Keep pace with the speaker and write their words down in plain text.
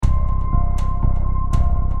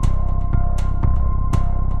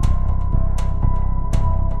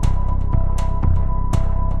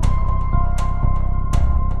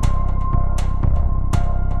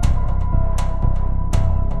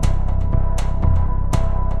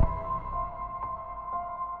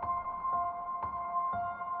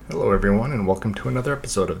Hello, everyone, and welcome to another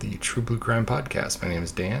episode of the True Blue Crime Podcast. My name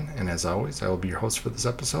is Dan, and as always, I will be your host for this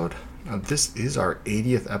episode. This is our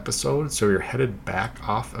 80th episode, so we're headed back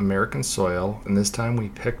off American soil, and this time we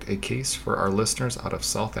picked a case for our listeners out of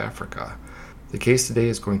South Africa. The case today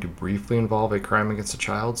is going to briefly involve a crime against a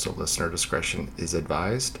child, so listener discretion is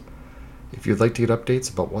advised. If you'd like to get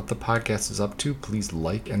updates about what the podcast is up to, please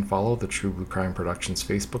like and follow the True Blue Crime Productions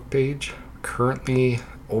Facebook page. Currently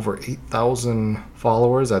over 8,000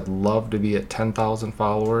 followers. I'd love to be at 10,000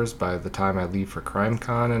 followers by the time I leave for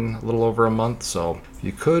CrimeCon in a little over a month. So if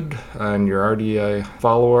you could, and you're already a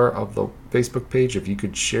follower of the Facebook page, if you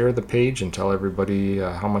could share the page and tell everybody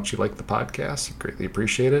how much you like the podcast, I'd greatly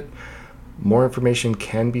appreciate it. More information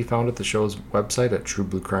can be found at the show's website at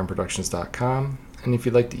truebluecrimeproductions.com. And if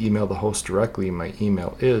you'd like to email the host directly, my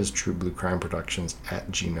email is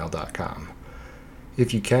truebluecrimeproductions@gmail.com.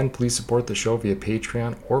 If you can, please support the show via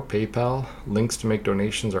Patreon or PayPal. Links to make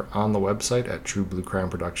donations are on the website at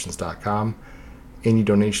truebluecrimeproductions.com. Any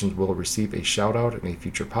donations will receive a shout out in a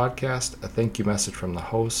future podcast, a thank you message from the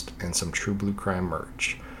host, and some True Blue Crime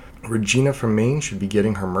merch. Regina from Maine should be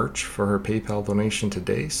getting her merch for her PayPal donation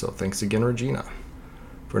today, so thanks again, Regina.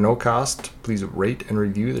 For no cost, please rate and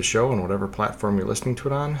review the show on whatever platform you're listening to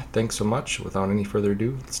it on. Thanks so much. Without any further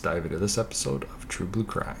ado, let's dive into this episode of True Blue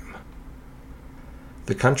Crime.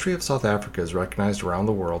 The country of South Africa is recognized around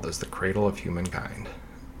the world as the cradle of humankind.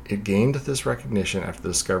 It gained this recognition after the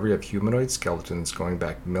discovery of humanoid skeletons going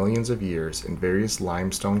back millions of years in various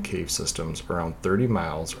limestone cave systems around 30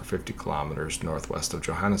 miles or 50 kilometers northwest of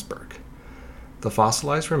Johannesburg. The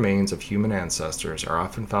fossilized remains of human ancestors are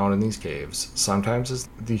often found in these caves, sometimes as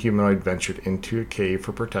the humanoid ventured into a cave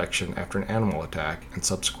for protection after an animal attack and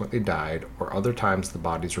subsequently died, or other times the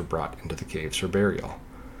bodies were brought into the caves for burial.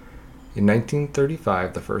 In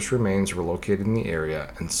 1935, the first remains were located in the area,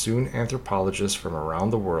 and soon anthropologists from around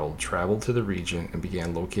the world traveled to the region and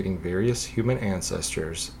began locating various human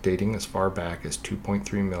ancestors dating as far back as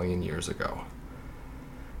 2.3 million years ago.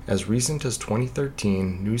 As recent as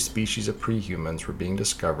 2013, new species of prehumans were being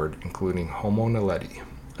discovered, including Homo naledi,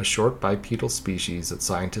 a short bipedal species that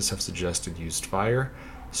scientists have suggested used fire,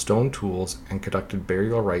 stone tools, and conducted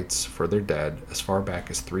burial rites for their dead as far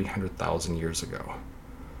back as 300,000 years ago.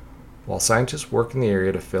 While scientists work in the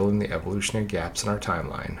area to fill in the evolutionary gaps in our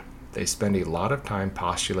timeline, they spend a lot of time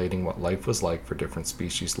postulating what life was like for different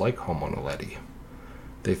species like Homo naledi.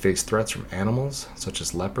 They face threats from animals such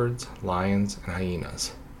as leopards, lions, and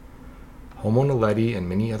hyenas. Homo naledi and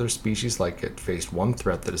many other species like it faced one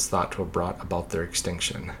threat that is thought to have brought about their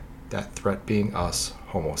extinction, that threat being us,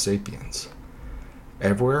 Homo sapiens.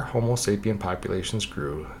 Everywhere Homo sapien populations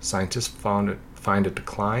grew, scientists find a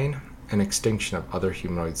decline and extinction of other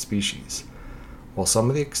humanoid species. While some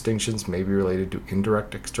of the extinctions may be related to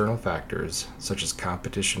indirect external factors, such as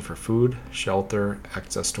competition for food, shelter,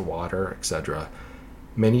 access to water, etc.,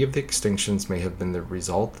 many of the extinctions may have been the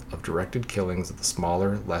result of directed killings of the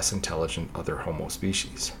smaller, less intelligent other Homo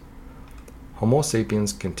species. Homo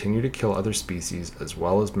sapiens continue to kill other species as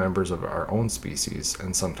well as members of our own species,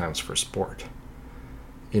 and sometimes for sport.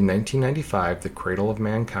 In 1995, the cradle of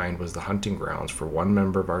mankind was the hunting grounds for one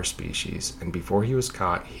member of our species, and before he was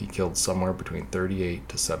caught, he killed somewhere between 38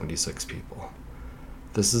 to 76 people.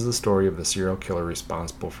 This is the story of the serial killer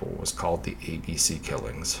responsible for what was called the ABC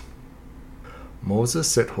killings. Moses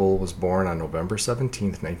Sithole was born on November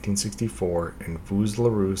 17, 1964, in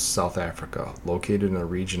Vosloorus, South Africa, located in the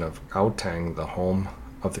region of Gauteng, the home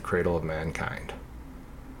of the cradle of mankind.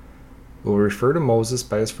 We'll refer to Moses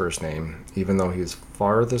by his first name, even though he is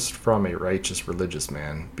farthest from a righteous religious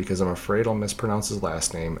man, because I'm afraid I'll mispronounce his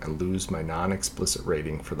last name and lose my non-explicit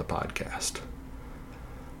rating for the podcast.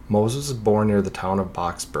 Moses was born near the town of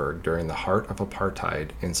Boksburg during the heart of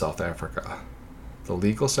apartheid in South Africa. The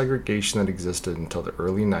legal segregation that existed until the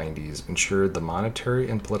early 90s ensured the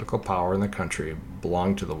monetary and political power in the country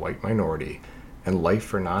belonged to the white minority, and life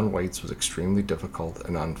for non-whites was extremely difficult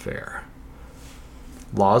and unfair.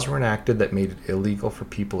 Laws were enacted that made it illegal for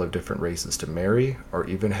people of different races to marry or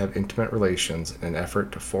even have intimate relations in an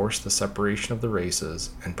effort to force the separation of the races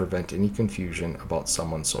and prevent any confusion about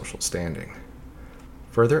someone's social standing.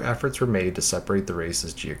 Further efforts were made to separate the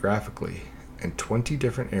races geographically, and 20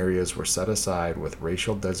 different areas were set aside with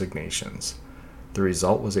racial designations. The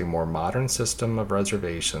result was a more modern system of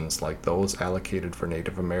reservations like those allocated for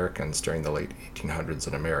Native Americans during the late 1800s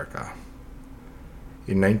in America.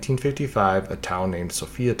 In 1955, a town named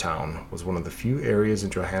Sophiatown was one of the few areas in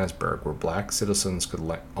Johannesburg where black citizens could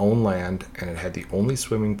own land, and it had the only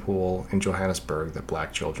swimming pool in Johannesburg that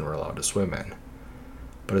black children were allowed to swim in.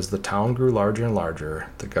 But as the town grew larger and larger,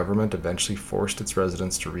 the government eventually forced its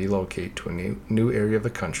residents to relocate to a new area of the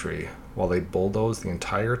country, while they bulldozed the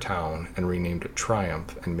entire town and renamed it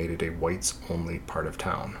Triumph and made it a whites-only part of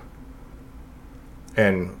town.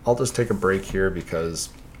 And I'll just take a break here because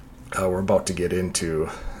we're about to get into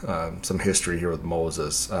some history here with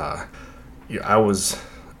Moses. I was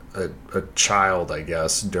a child, I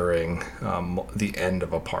guess, during the end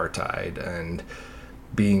of apartheid, and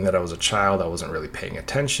being that I was a child, I wasn't really paying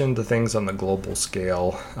attention to things on the global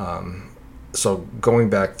scale. So going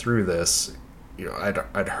back through this,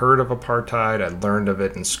 I'd heard of apartheid, I'd learned of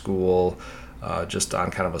it in school, just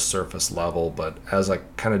on kind of a surface level. But as I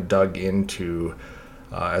kind of dug into,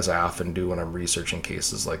 as I often do when I'm researching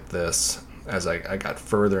cases like this, as I got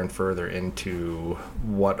further and further into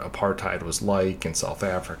what apartheid was like in South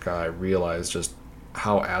Africa, I realized just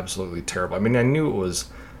how absolutely terrible. I mean, I knew it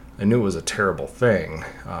was a terrible thing,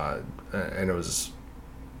 and it was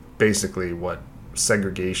basically what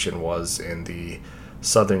segregation was in the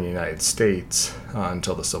southern United States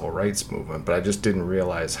until the Civil Rights Movement. But I just didn't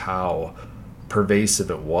realize how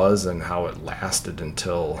pervasive it was and how it lasted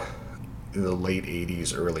until the late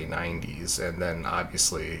 80s, early 90s, and then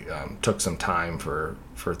obviously took some time for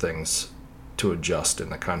things to adjust in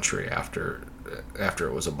the country after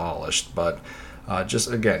it was abolished. But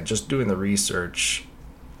just doing the research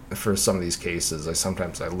for some of these cases,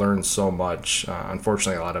 I learned so much.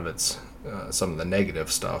 Unfortunately, a lot of it's some of the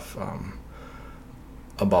negative stuff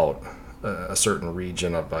about a certain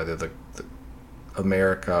region of either the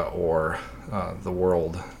America or the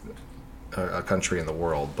world, a country in the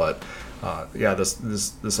world. But this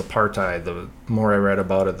apartheid, the more I read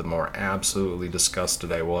about it, the more absolutely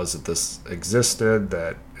disgusted I was that this existed,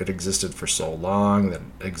 that it existed for so long, that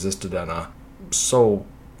it existed so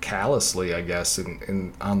callously, I guess,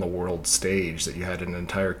 on the world stage, that you had an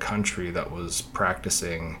entire country that was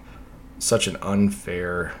practicing such an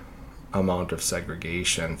unfair amount of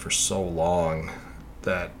segregation for so long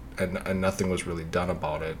that and nothing was really done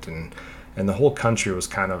about it, and the whole country was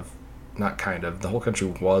the whole country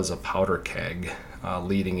was a powder keg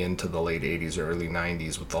leading into the late 80s or early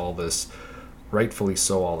 90s, with all this, rightfully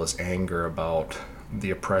so, all this anger about the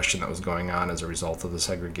oppression that was going on as a result of the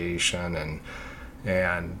segregation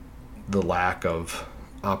and the lack of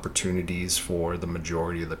opportunities for the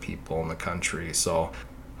majority of the people in the country. So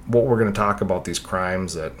what we're going to talk about, these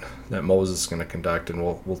crimes that Moses is going to conduct, and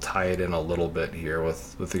we'll tie it in a little bit here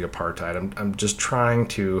with the apartheid. I'm just trying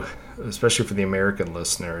to, especially for the American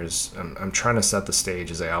listeners, I'm trying to set the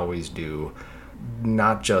stage, as I always do,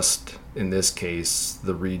 not just in this case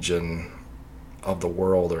the region of the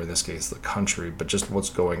world, or in this case the country, but just what's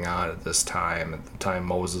going on at this time, at the time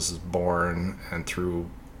Moses is born, and through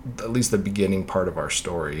at least the beginning part of our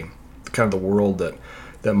story, kind of the world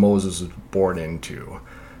that Moses was born into.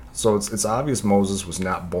 So it's obvious Moses was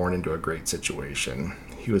not born into a great situation.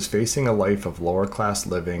 He was facing a life of lower class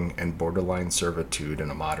living and borderline servitude in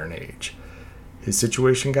a modern age. His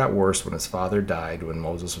situation got worse when his father died when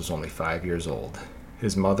Moses was only 5 years old.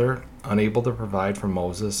 His mother, unable to provide for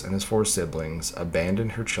Moses and his 4 siblings,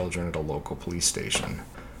 abandoned her children at a local police station.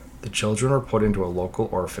 The children were put into a local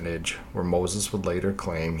orphanage where Moses would later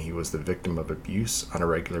claim he was the victim of abuse on a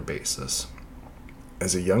regular basis.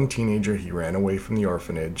 As a young teenager, he ran away from the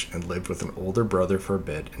orphanage and lived with an older brother for a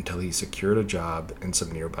bit until he secured a job in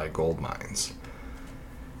some nearby gold mines.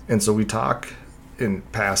 And so we talk in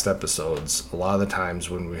past episodes, a lot of the times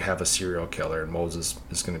when we have a serial killer, and Moses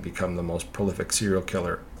is going to become the most prolific serial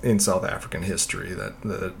killer in South African history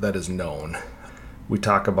that is known. We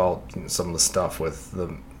talk about some of the stuff with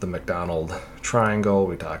the McDonald Triangle,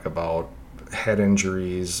 we talk about head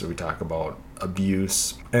injuries, we talk about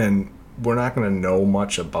abuse, and we're not going to know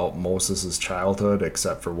much about Moses' childhood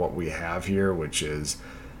except for what we have here, which is,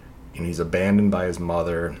 he's abandoned by his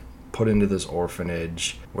mother, put into this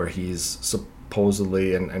orphanage where he's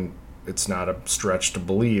supposedly, and it's not a stretch to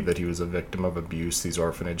believe that he was a victim of abuse. These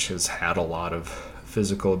orphanages had a lot of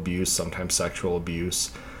physical abuse, sometimes sexual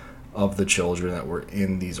abuse of the children that were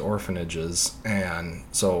in these orphanages. And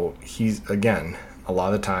so he's, again, a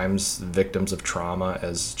lot of times victims of trauma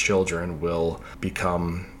as children will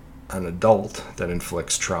become an adult that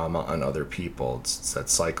inflicts trauma on other people. It's that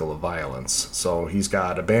cycle of violence. So he's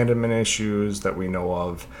got abandonment issues that we know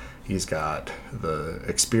of. He's got the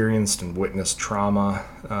experienced and witnessed trauma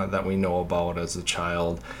that we know about as a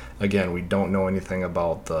child. Again, we don't know anything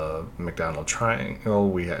about the McDonald Triangle.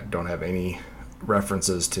 We don't have any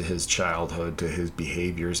references to his childhood, to his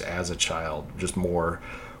behaviors as a child, just more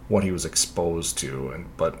what he was exposed to.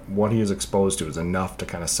 But what he is exposed to is enough to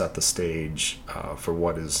kind of set the stage for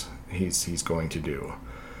what he's going to do.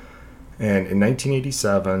 And in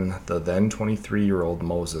 1987, the then 23-year-old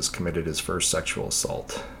Moses committed his first sexual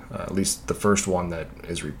assault, at least the first one that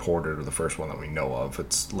is reported or the first one that we know of.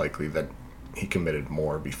 It's likely that he committed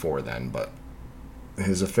more before then, but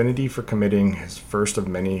his affinity for committing his first of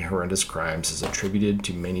many horrendous crimes is attributed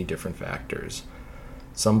to many different factors.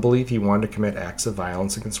 Some believe he wanted to commit acts of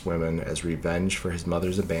violence against women as revenge for his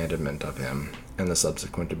mother's abandonment of him and the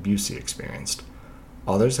subsequent abuse he experienced.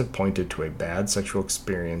 Others have pointed to a bad sexual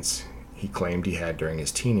experience he claimed he had during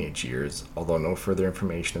his teenage years, although no further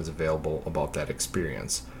information is available about that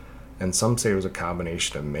experience. And some say it was a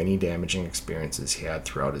combination of many damaging experiences he had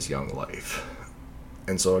throughout his young life.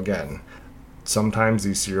 And so again, sometimes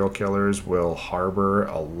these serial killers will harbor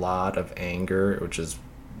a lot of anger, which is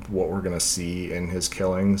what we're going to see in his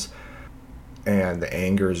killings. And the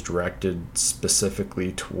anger is directed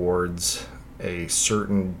specifically towards a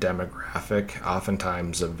certain demographic,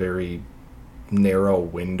 oftentimes a very narrow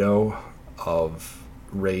window of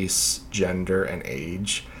race, gender, and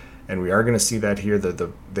age. And we are going to see that here.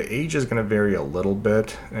 The age is going to vary a little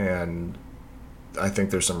bit, and I think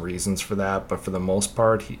there's some reasons for that. But for the most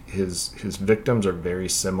part, his victims are very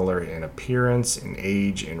similar in appearance, in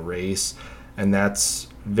age, in race. And that's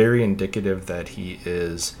very indicative that he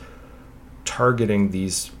is targeting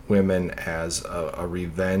these women as a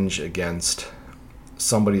revenge against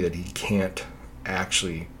somebody that he can't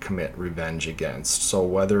actually commit revenge against. So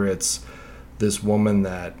whether it's this woman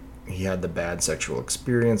that he had the bad sexual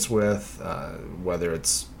experience with, whether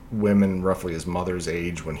it's women roughly his mother's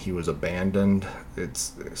age when he was abandoned,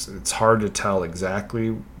 it's hard to tell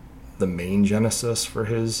exactly the main genesis for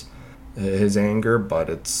his anger, but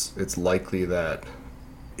it's likely that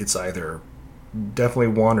it's either definitely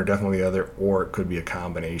one or definitely the other, or it could be a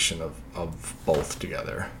combination of both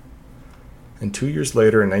together. And 2 years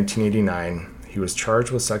later, in 1989, he was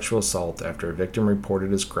charged with sexual assault after a victim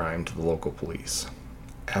reported his crime to the local police.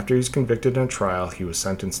 After he was convicted in a trial, he was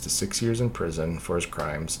sentenced to 6 years in prison for his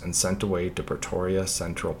crimes and sent away to Pretoria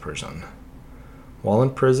Central Prison. While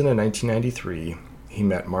in prison in 1993, he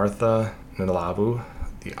met Martha Nalabu,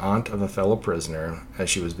 the aunt of a fellow prisoner, as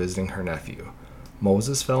she was visiting her nephew.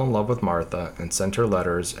 Moses fell in love with Martha and sent her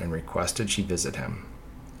letters and requested she visit him.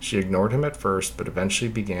 She ignored him at first, but eventually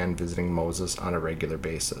began visiting Moses on a regular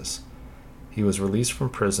basis. He was released from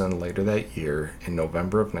prison later that year, in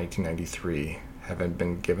November of 1993, having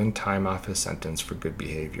been given time off his sentence for good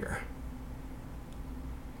behavior.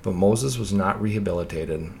 But Moses was not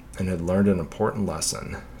rehabilitated and had learned an important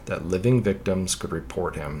lesson, that living victims could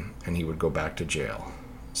report him and he would go back to jail.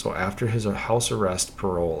 So after his house arrest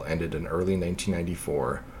parole ended in early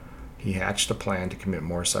 1994, he hatched a plan to commit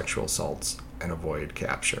more sexual assaults and avoid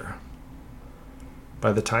capture.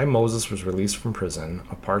 By the time Moses was released from prison,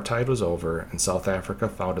 apartheid was over and South Africa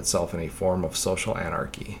found itself in a form of social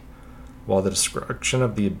anarchy. While the destruction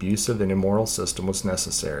of the abusive and immoral system was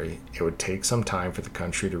necessary, it would take some time for the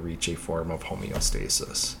country to reach a form of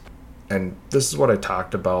homeostasis. And this is what I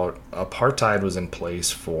talked about. Apartheid was in place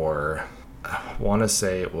for, I want to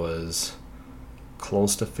say it was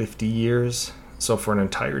close to 50 years. So for an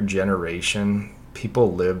entire generation,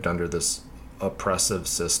 people lived under this oppressive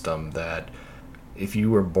system that if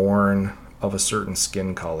you were born of a certain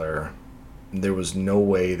skin color, there was no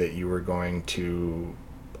way that you were going to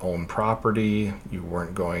own property, you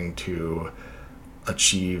weren't going to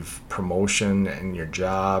achieve promotion in your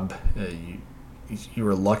job. You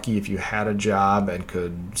were lucky if you had a job and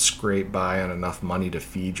could scrape by on enough money to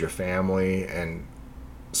feed your family. And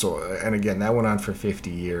again, that went on for 50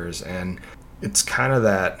 years. And it's kind of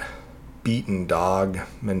that beaten dog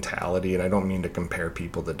mentality. And I don't mean to compare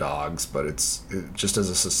people to dogs, but it's just as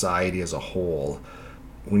a society as a whole,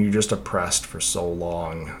 when you're just oppressed for so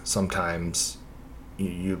long, sometimes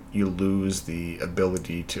you lose the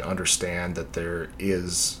ability to understand that there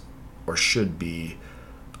is or should be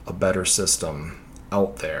a better system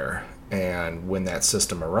out there. And when that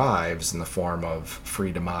system arrives in the form of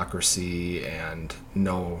free democracy and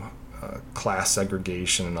no class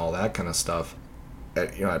segregation and all that kind of stuff,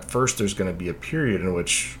 at first there's going to be a period in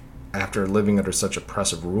which, after living under such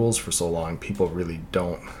oppressive rules for so long, people really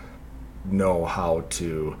don't know how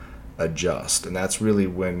to adjust. And that's really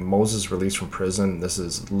when Moses released from prison. This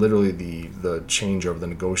is literally the changeover, the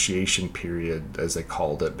negotiation period, as they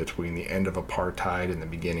called it, between the end of apartheid and the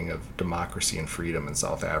beginning of democracy and freedom in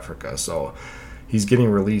South Africa. So he's getting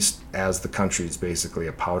released as the country's basically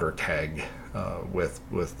a powder keg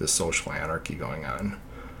with this social anarchy going on.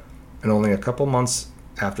 And only a couple months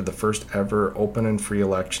after the first ever open and free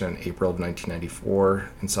election in April of 1994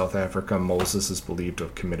 in South Africa, Moses is believed to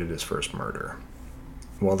have committed his first murder.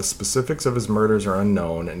 While the specifics of his murders are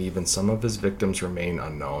unknown and even some of his victims remain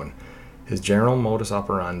unknown, His general modus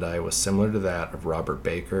operandi was similar to that of Robert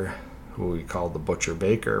Baker, who we called the Butcher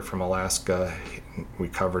Baker from Alaska. We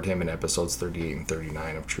covered him in episodes 38 and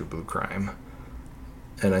 39 of True Blue Crime.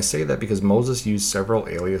 And I say that because Moses used several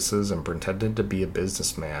aliases and pretended to be a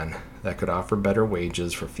businessman that could offer better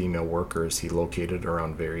wages for female workers he located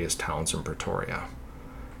around various towns in Pretoria.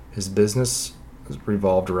 His business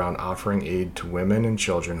revolved around offering aid to women and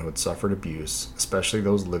children who had suffered abuse, especially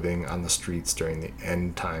those living on the streets during the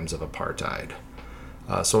end times of apartheid.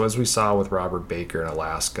 So as we saw with Robert Baker in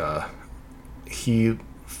Alaska, he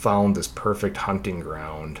found this perfect hunting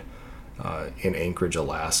ground in Anchorage,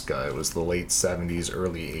 Alaska. It was the late 70s,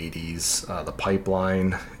 early 80s. The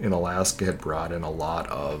pipeline in Alaska had brought in a lot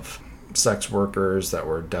of sex workers that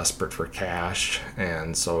were desperate for cash,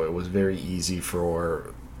 and so it was very easy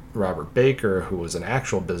for Robert Baker, who was an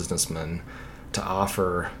actual businessman, to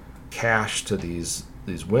offer cash to these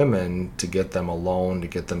women to get them a loan, to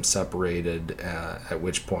get them separated, at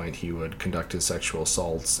which point he would conduct his sexual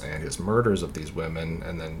assaults and his murders of these women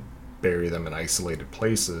and then bury them in isolated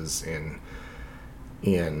places in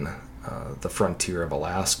the frontier of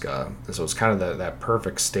Alaska. So it's kind of that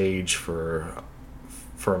perfect stage for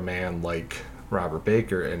a man like Robert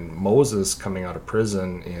Baker. And Moses, coming out of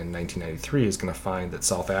prison in 1993, is going to find that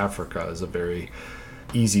South Africa is a very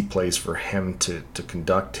easy place for him to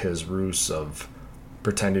conduct his ruse of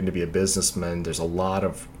pretending to be a businessman. There's a lot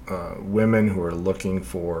of women who are looking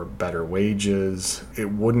for better wages. It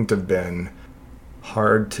wouldn't have been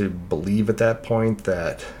hard to believe at that point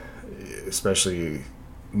that, especially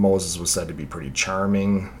Moses was said to be pretty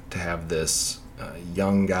charming, to have this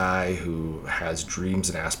young guy who has dreams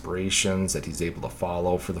and aspirations that he's able to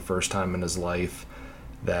follow for the first time in his life,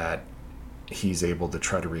 that he's able to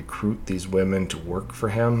try to recruit these women to work for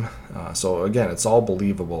him. So again, it's all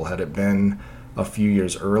believable. Had it been a few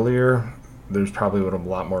years earlier, there's probably would have a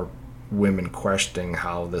lot more women questioning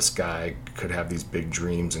how this guy could have these big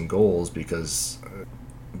dreams and goals, because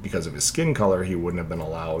of his skin color, he wouldn't have been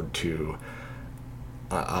allowed to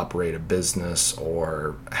operate a business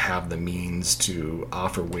or have the means to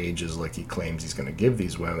offer wages like he claims he's going to give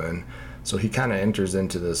these women. So he kind of enters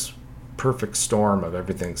into this perfect storm of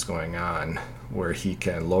everything that's going on, where he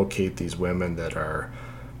can locate these women that are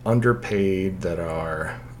underpaid, that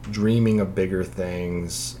are dreaming of bigger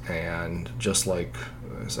things, and just like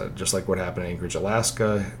what happened in Anchorage,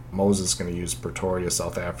 Alaska, Moses is going to use Pretoria,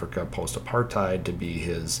 South Africa, post-apartheid, to be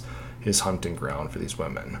his hunting ground for these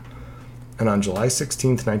women. And on July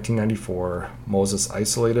 16, 1994, Moses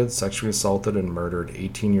isolated, sexually assaulted, and murdered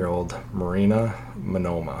 18-year-old Marina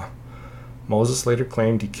Manoma. Moses later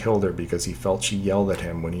claimed he killed her because he felt she yelled at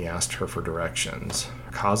him when he asked her for directions.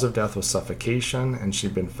 Her cause of death was suffocation, and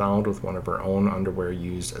she'd been found with one of her own underwear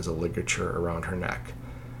used as a ligature around her neck.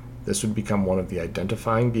 This would become one of the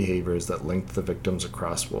identifying behaviors that linked the victims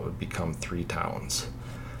across what would become 3 towns.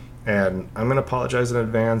 And I'm going to apologize in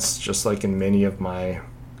advance, just like in many of my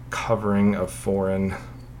covering of foreign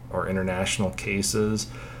or international cases.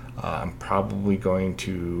 I'm probably going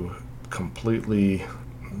to completely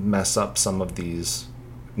mess up some of these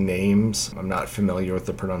names. I'm not familiar with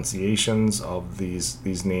the pronunciations of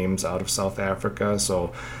these names out of South Africa,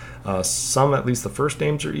 so some, at least the first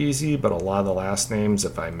names, are easy, but a lot of the last names,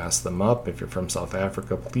 if I mess them up, if you're from South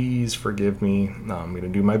Africa, please forgive me. I'm going to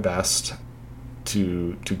do my best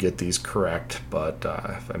to get these correct, but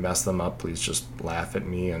if I mess them up, please just laugh at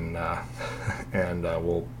me, and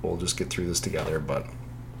we'll just get through this together. But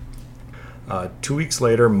 2 weeks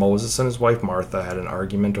later, Moses and his wife Martha had an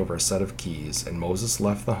argument over a set of keys, and Moses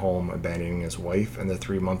left the home, abandoning his wife and the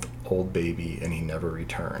 3-month-old baby, and he never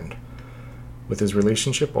returned. With his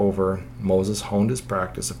relationship over, Moses honed his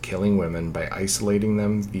practice of killing women by isolating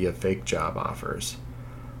them via fake job offers.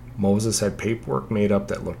 Moses had paperwork made up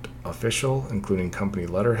that looked official, including company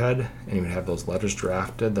letterhead, and he would have those letters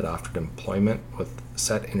drafted that offered employment with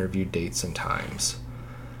set interview dates and times.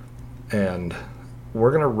 And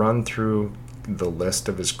we're going to run through the list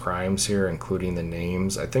of his crimes here, including the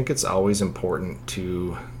names. I think it's always important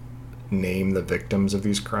to name the victims of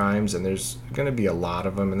these crimes, and there's going to be a lot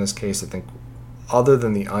of them in this case. I think other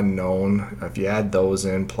than the unknown, if you add those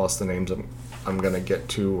in plus the names I'm going to get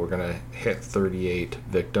to, we're going to hit 38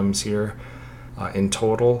 victims here in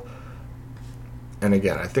total. And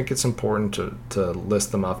again, I think it's important to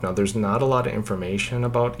list them off. Now, there's not a lot of information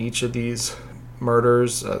about each of these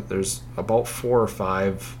murders. There's about 4 or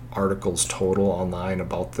 5 articles total online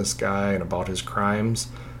about this guy and about his crimes.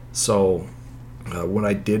 So when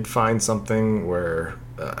I did find something where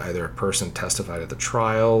either a person testified at the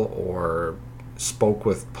trial or spoke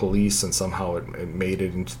with police and somehow it made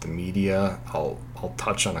it into the media, I'll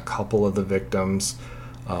touch on a couple of the victims.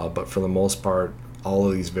 But for the most part, all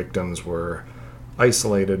of these victims were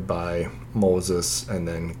isolated by Moses and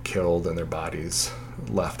then killed and their bodies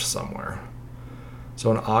left somewhere.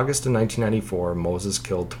 So in August of 1994, Moses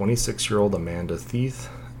killed 26-year-old Amanda Thieth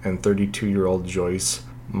and 32-year-old Joyce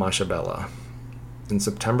Mashabela. In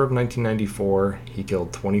September of 1994, he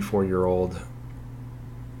killed 24-year-old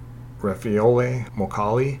Rafaele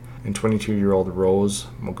Mokali and 22-year-old Rose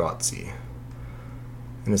Mogotsi.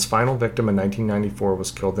 And his final victim in 1994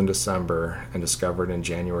 was killed in December and discovered in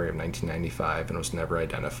January of 1995 and was never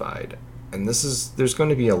identified. And there's going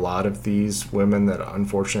to be a lot of these women that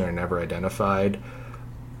unfortunately are never identified.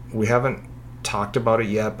 We haven't talked about it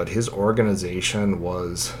yet, but his organization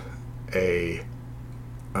was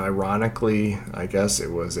ironically, I guess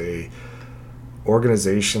it was a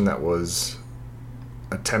organization that was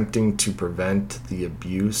attempting to prevent the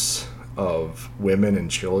abuse of women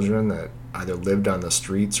and children that either lived on the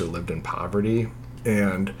streets or lived in poverty.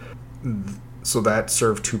 And so that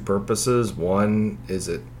served two purposes. One is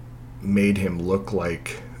it made him look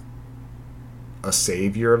like a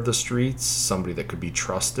savior of the streets, somebody that could be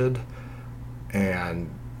trusted, and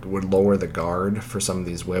would lower the guard for some of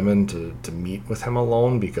these women to meet with him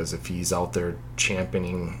alone, because if he's out there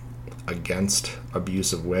championing against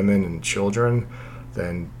abuse of women and children,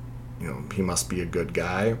 then he must be a good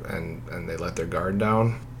guy, and they let their guard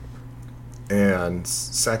down. And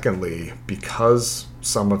secondly, because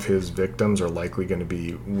some of his victims are likely going to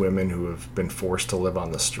be women who have been forced to live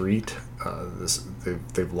on the street,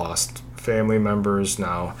 they've lost family members.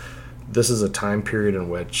 Now, this is a time period in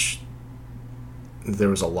which there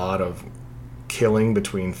was a lot of killing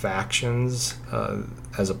between factions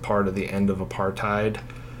as a part of the end of apartheid.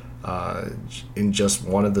 In just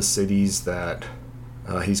one of the cities that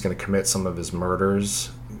he's going to commit some of his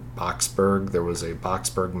murders, Boksburg, there was a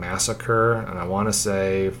Boksburg massacre, and I want to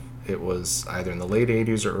say it was either in the late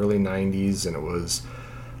 80s or early 90s, and it was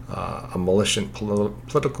a militant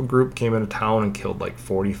political group came into town and killed like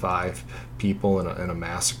 45 people in a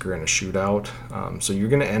massacre and a shootout. So you're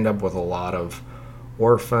going to end up with a lot of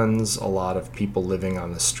orphans, a lot of people living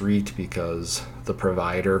on the street because the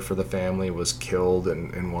provider for the family was killed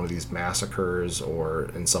in one of these massacres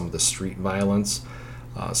or in some of the street violence.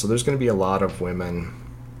 So there's going to be a lot of women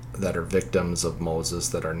that are victims of Moses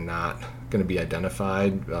that are not going to be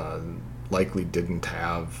identified, likely didn't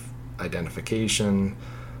have identification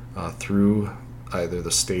through either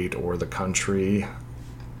the state or the country.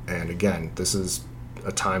 And again, this is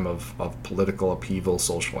a time of political upheaval,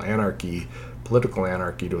 social anarchy, political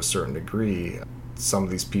anarchy to a certain degree. Some of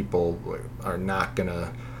these people are not going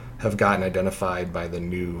to have gotten identified by the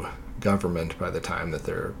new government by the time that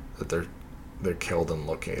they're killed and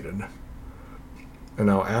located. And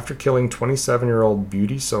now, after killing 27-year-old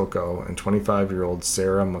Beauty Soko and 25-year-old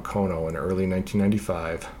Sarah Makono in early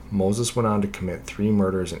 1995, Moses went on to commit 3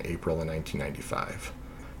 murders in April of 1995.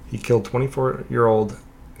 He killed 24-year-old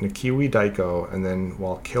Nikiwe Daiko, and then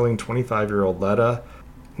while killing 25-year-old Letta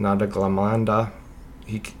Nadaglamanda,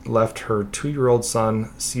 he left her 2-year-old son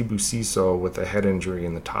Sibusiso with a head injury,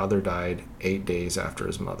 and the toddler died 8 days after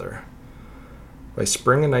his mother. By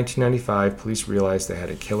spring of 1995, police realized they had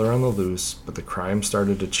a killer on the loose, but the crime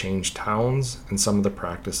started to change towns, and some of the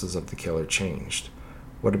practices of the killer changed.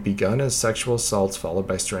 What had begun as sexual assaults followed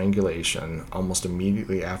by strangulation almost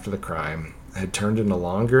immediately after the crime had turned into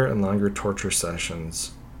longer and longer torture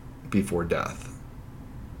sessions before death.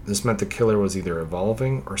 This meant the killer was either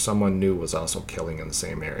evolving or someone new was also killing in the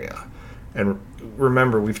same area. And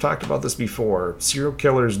remember, we've talked about this before, serial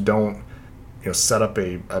killers don't set up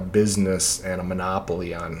a business and a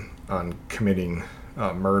monopoly on committing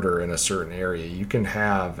murder in a certain area. You can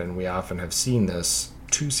have, and we often have seen this,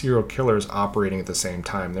 2 serial killers operating at the same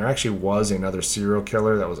time. There actually was another serial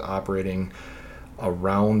killer that was operating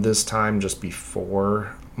around this time, just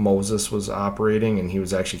before Moses was operating, and he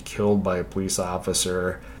was actually killed by a police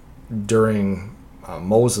officer during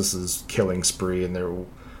Moses's killing spree. And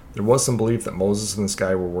there was some belief that Moses and this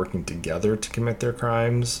guy were working together to commit their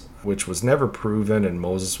crimes, which was never proven, and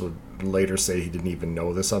Moses would later say he didn't even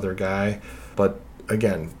know this other guy. But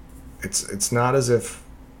again, it's not as if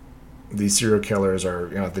these serial killers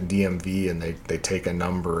are at the DMV and they take a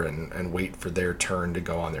number and wait for their turn to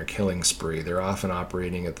go on their killing spree. They're often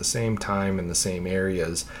operating at the same time in the same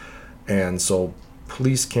areas, and so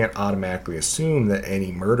police can't automatically assume that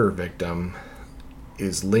any murder victim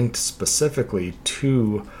is linked specifically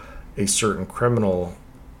to a certain criminal,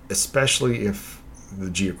 especially if the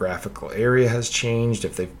geographical area has changed.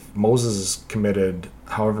 If Moses has committed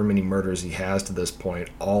however many murders he has to this point,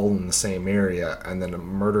 all in the same area, and then a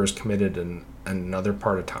murder is committed in another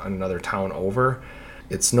part of town, another town over,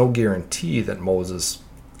 it's no guarantee that Moses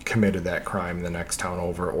committed that crime in the next town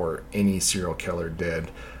over, or any serial killer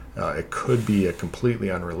did. It could be a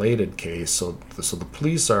completely unrelated case. So the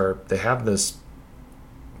police they have this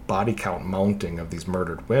body count mounting of these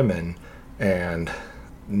murdered women, and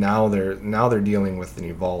now they're dealing with an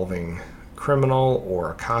evolving criminal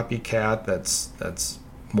or a copycat that's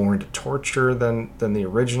more into torture than the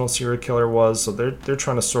original serial killer was. So they're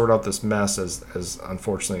trying to sort out this mess as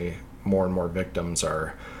unfortunately more and more victims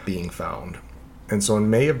are being found. And so in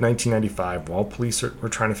May of 1995, while police were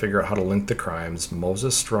trying to figure out how to link the crimes,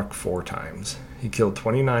 Moses struck 4 times. He killed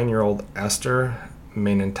 29-year-old Esther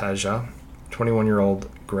Menenteja, 21-year-old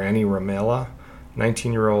Granny Ramela,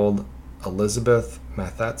 19-year-old Elizabeth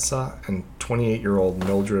Mathetsa, and 28-year-old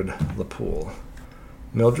Mildred Lepool.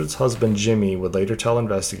 Mildred's husband Jimmy would later tell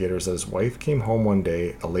investigators that his wife came home one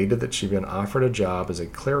day elated that she'd been offered a job as a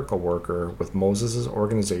clerical worker with Moses'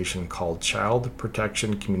 organization called Child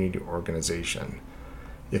Protection Community Organization.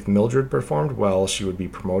 If Mildred performed well, she would be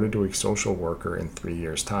promoted to a social worker in 3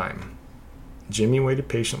 years' time. Jimmy waited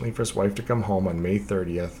patiently for his wife to come home on May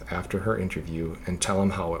 30th after her interview and tell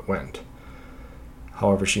him how it went.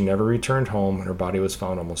 However, she never returned home, and her body was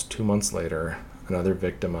found almost 2 months later, another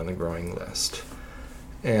victim on the growing list.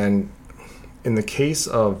 And in the case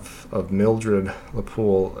of Mildred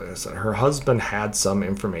Lepool, her husband had some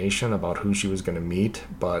information about who she was going to meet,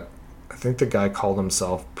 but I think the guy called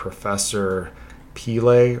himself Professor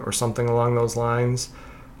Pile or something along those lines.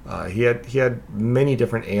 He had many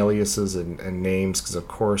different aliases and names because, of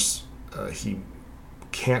course, he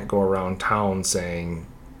can't go around town saying,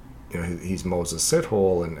 he's Moses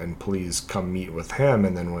Sithole and please come meet with him.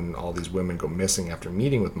 And then when all these women go missing after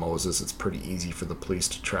meeting with Moses, it's pretty easy for the police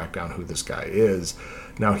to track down who this guy is.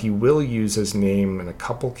 Now, he will use his name in a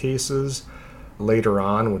couple cases later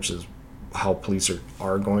on, which is how police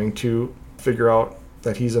are going to figure out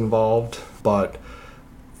that he's involved. But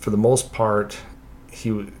for the most part,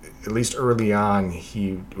 at least early on,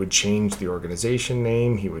 he would change the organization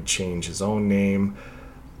name. He would change his own name.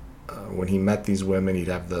 When he met these women, he'd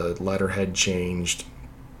have the letterhead changed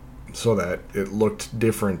so that it looked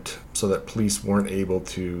different, so that police weren't able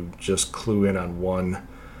to just clue in on one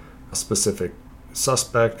specific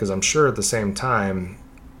suspect. Because I'm sure at the same time,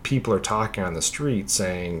 people are talking on the street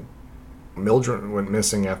saying Mildred went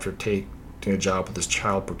missing after taking a job with this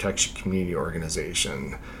Child Protection Community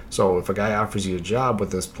Organization. So if a guy offers you a job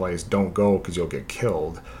with this place, don't go because you'll get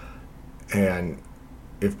killed. And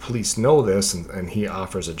if police know this and he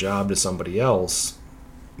offers a job to somebody else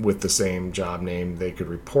with the same job name, they could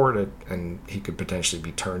report it and he could potentially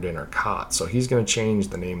be turned in or caught. So he's going to change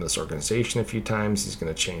the name of this organization a few times. He's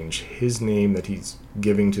going to change his name that he's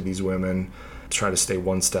giving to these women, try to stay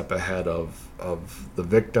one step ahead of the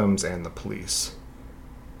victims and the police.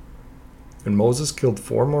 And Moses killed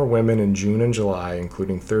 4 more women in June and July,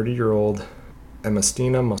 including 30-year-old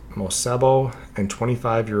Ernestina Mosebo and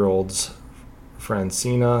 25-year-olds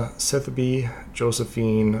Francina Sithaby,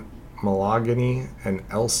 Josephine Malagany, and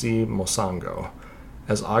Elsie Mosango.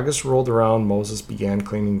 As August rolled around, Moses began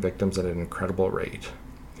claiming victims at an incredible rate.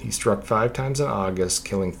 He struck 5 times in August,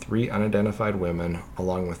 killing 3 unidentified women,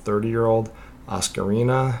 along with 30-year-old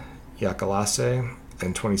Oscarina Yakalase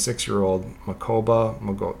and 26-year-old Makoba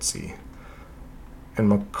Mogotsi. And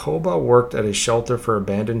Makoba worked at a shelter for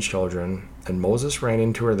abandoned children, and Moses ran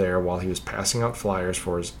into her there while he was passing out flyers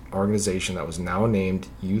for his organization that was now named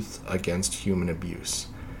Youth Against Human Abuse.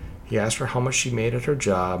 He asked her how much she made at her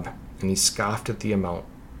job, and he scoffed at the amount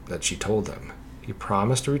that she told him. He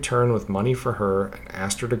promised to return with money for her and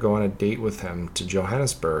asked her to go on a date with him to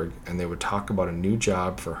Johannesburg, and they would talk about a new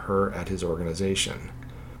job for her at his organization.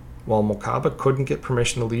 While Makoba couldn't get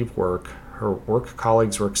permission to leave work, her work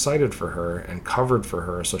colleagues were excited for her and covered for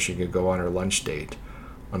her so she could go on her lunch date.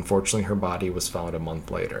 Unfortunately, her body was found a month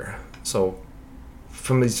later. So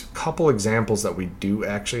from these couple examples that we do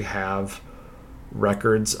actually have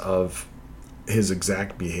records of his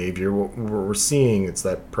exact behavior, what we're seeing is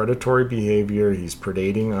that predatory behavior. He's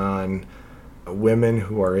predating on women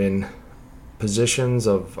who are in positions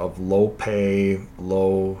of low pay,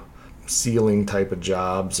 low ceiling type of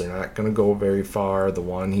jobs. They're not going to go very far. The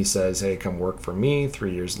one he says, hey, come work for me.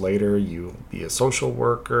 3 years later, you'll be a social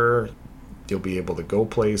worker. You'll be able to go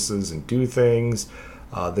places and do things.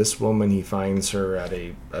 This woman, he finds her at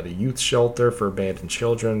a youth shelter for abandoned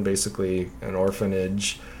children, basically an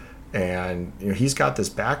orphanage. And he's got this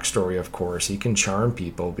backstory, of course. He can charm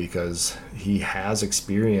people because he has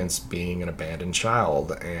experience being an abandoned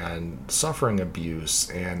child and suffering abuse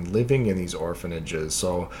and living in these orphanages.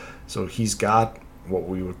 So he's got what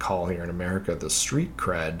we would call here in America the street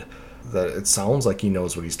cred. that it sounds like he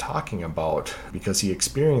knows what he's talking about because he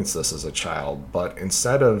experienced this as a child. But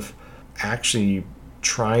instead of actually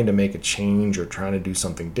trying to make a change or trying to do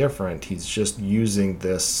something different, he's just using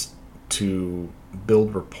this to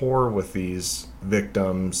build rapport with these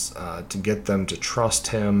victims, to get them to trust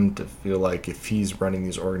him, to feel like if he's running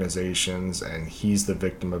these organizations and he's the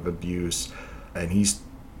victim of abuse and he's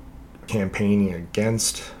campaigning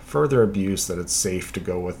against further abuse, that it's safe to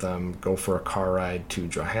go with them, go for a car ride to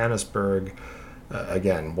Johannesburg.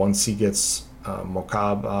 Again, once he gets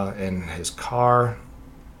Mokaba in his car,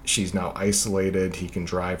 she's now isolated. He can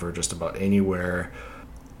drive her just about anywhere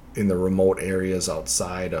in the remote areas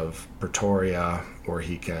outside of Pretoria, where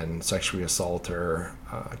he can sexually assault her,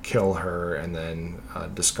 kill her, and then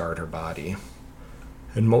discard her body.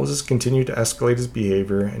 And Moses continued to escalate his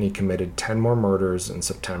behavior, and he committed 10 more murders in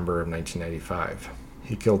September of 1995.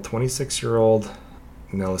 He killed 26-year-old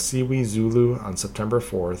Nelisiwe Zulu on September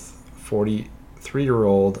 4th,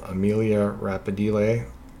 43-year-old Amelia Rapidile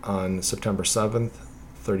on September 7th,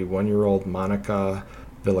 31-year-old Monica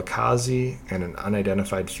Vilakazi and an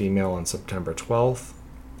unidentified female on September 12th,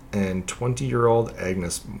 and 20-year-old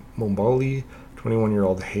Agnes Momboli,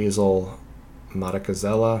 21-year-old Hazel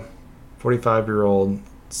Madakazela, 45-year-old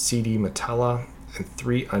C.D. Matella, and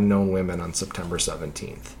 3 unknown women on September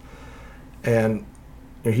 17th. And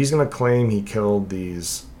he's going to claim he killed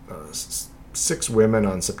these 6 women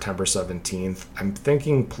on September 17th. I'm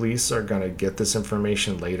thinking police are going to get this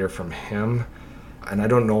information later from him, and I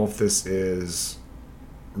don't know if this is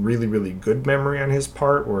really, really good memory on his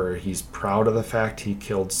part, where he's proud of the fact he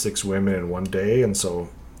killed 6 women in one day, and so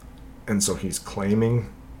he's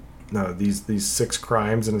claiming these 6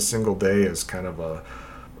 crimes in a single day is kind of a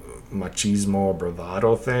machismo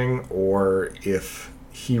bravado thing, or if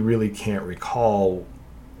he really can't recall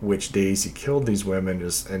which days he killed these women,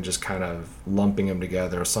 and just kind of lumping them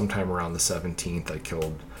together. Sometime around the 17th, I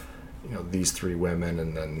killed these 3 women,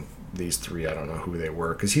 and then these 3, I don't know who they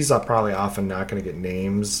were, because he's probably often not going to get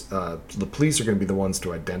names. The police are going to be the ones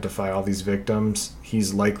to identify all these victims.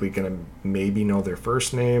 He's likely going to maybe know their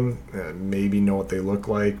first name, maybe know what they look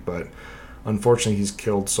like, but unfortunately he's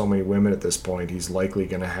killed so many women at this point, he's likely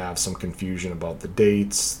going to have some confusion about the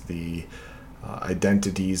dates, the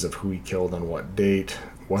identities of who he killed on what date,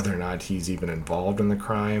 whether or not he's even involved in the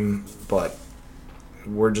crime. But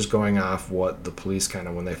we're just going off what the police kind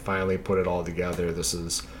of, when they finally put it all together, this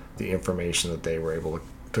is the information that they were able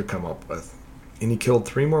to come up with. And he killed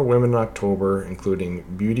 3 more women in October, including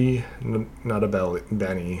Beauty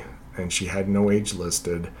Nadabeni, and she had no age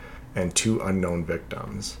listed, and 2 unknown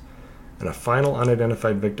victims. And a final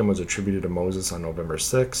unidentified victim was attributed to Moses on November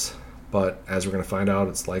 6th, but as we're going to find out,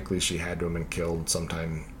 it's likely she had to have been killed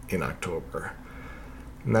sometime in October.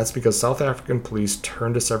 And that's because South African police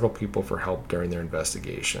turned to several people for help during their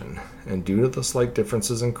investigation. And due to the slight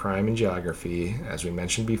differences in crime and geography, as we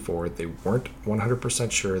mentioned before, they weren't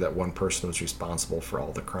 100% sure that one person was responsible for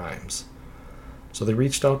all the crimes. So they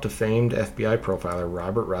reached out to famed FBI profiler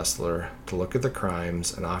Robert Ressler to look at the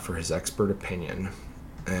crimes and offer his expert opinion.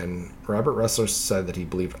 And Robert Ressler said that he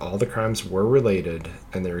believed all the crimes were related,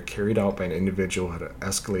 and they were carried out by an individual who had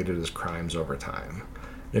escalated his crimes over time.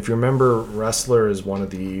 If you remember, Ressler is one of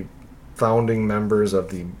the founding members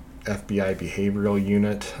of the FBI behavioral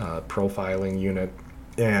unit, profiling unit,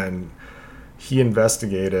 and he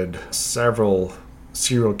investigated several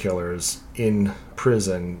serial killers in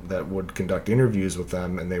prison that would conduct interviews with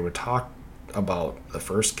them, and they would talk about the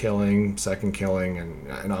first killing, second killing,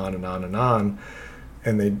 and on and on and on.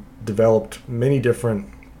 And they developed many different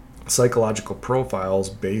psychological profiles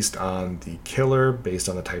based on the killer, based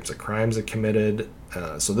on the types of crimes it committed.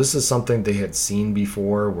 So this is something they had seen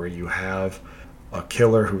before, where you have a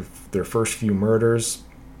killer who, their first few murders,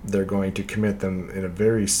 they're going to commit them in a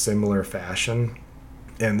very similar fashion.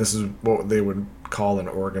 And this is what they would call an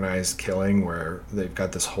organized killing, where they've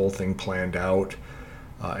got this whole thing planned out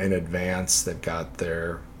in advance. They've got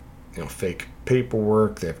their fake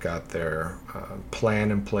paperwork, they've got their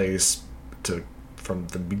plan in place from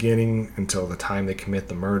the beginning until the time they commit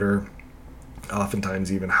the murder.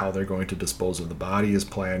 Oftentimes even how they're going to dispose of the body is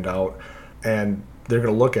planned out. And they're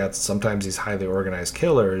going to look at, sometimes these highly organized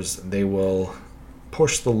killers, they will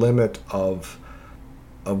push the limit of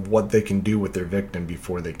what they can do with their victim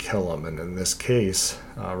before they kill them. And in this case,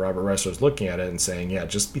 Robert Ressler is looking at it and saying, yeah,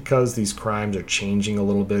 just because these crimes are changing a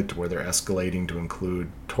little bit to where they're escalating to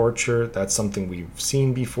include torture, that's something we've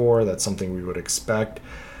seen before, that's something we would expect.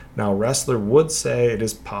 Now, Ressler would say it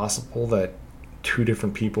is possible that 2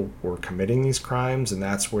 different people were committing these crimes, and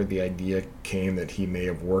that's where the idea came that he may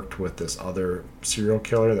have worked with this other serial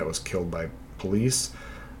killer that was killed by police.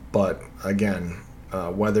 But again,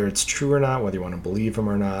 Whether it's true or not, whether you want to believe him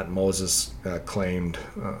or not, Moses claimed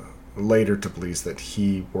later to police that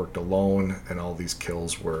he worked alone and all these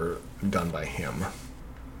kills were done by him.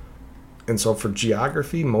 And so for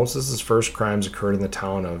geography, Moses' first crimes occurred in the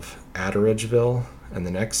town of Atteridgeville, and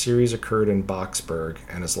the next series occurred in Boksburg,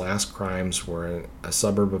 and his last crimes were in a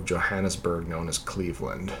suburb of Johannesburg known as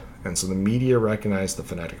Cleveland. And so the media recognized the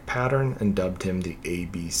phonetic pattern and dubbed him the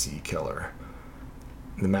ABC Killer.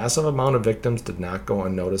 The massive amount of victims did not go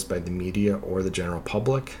unnoticed by the media or the general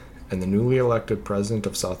public, and the newly elected president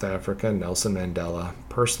of South Africa, Nelson Mandela,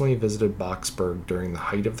 personally visited Boksburg during the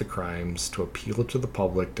height of the crimes to appeal to the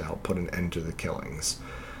public to help put an end to the killings.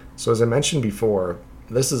 So as I mentioned before,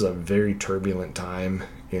 this is a very turbulent time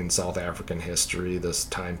in South African history, this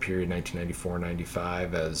time period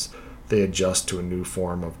 1994-95, as they adjust to a new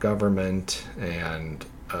form of government and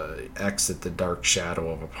exit the dark shadow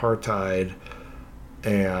of apartheid.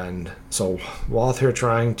 And so while they're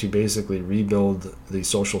trying to basically rebuild the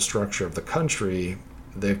social structure of the country,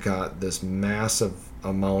 they've got this massive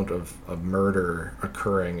amount of murder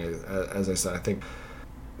occurring. As I said, I think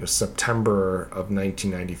it was September of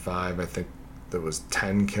 1995, I think there was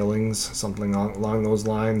 10 killings, something along those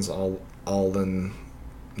lines, all in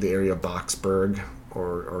the area of Boksburg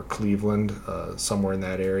or Cleveland, somewhere in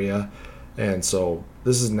that area. And so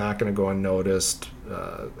this is not going to go unnoticed.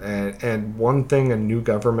 And one thing a new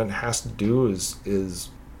government has to do is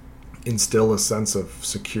instill a sense of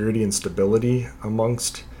security and stability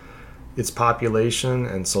amongst its population.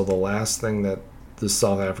 And so the last thing that the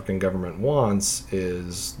South African government wants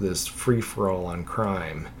is this free-for-all on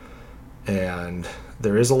crime. And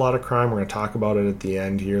there is a lot of crime. We're going to talk about it at the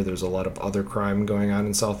end here. There's a lot of other crime going on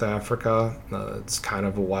in South Africa. It's kind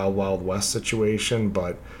of a wild, wild west situation,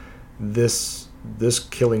 but this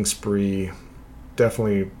killing spree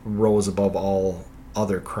definitely rose above all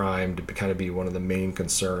other crime to kind of be one of the main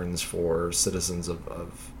concerns for citizens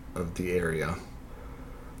of the area.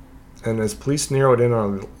 And as police narrowed in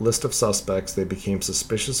on a list of suspects, they became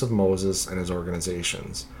suspicious of Moses and his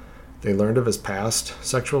organizations. They learned of his past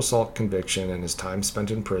sexual assault conviction and his time spent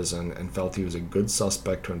in prison and felt he was a good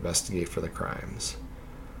suspect to investigate for the crimes.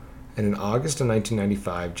 And in August of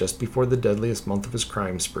 1995, just before the deadliest month of his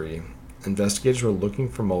crime spree, investigators were looking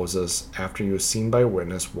for Moses after he was seen by a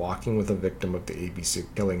witness walking with a victim of the ABC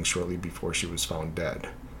killing shortly before she was found dead.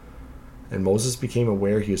 And Moses became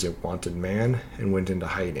aware he was a wanted man and went into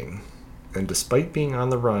hiding. And despite being on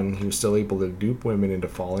the run, he was still able to dupe women into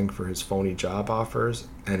falling for his phony job offers,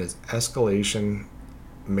 and his escalation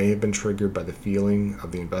may have been triggered by the feeling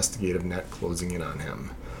of the investigative net closing in on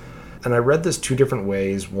him. And I read this two different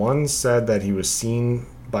ways. One said that he was seen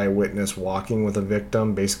by a witness walking with a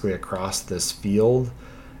victim basically across this field,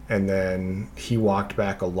 and then he walked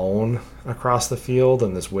back alone across the field,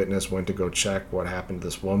 and this witness went to go check what happened to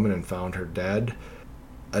this woman and found her dead.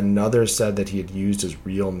 Another said that he had used his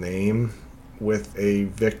real name with a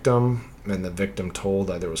victim, and the victim told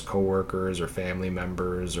either it was coworkers or family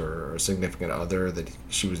members or a significant other that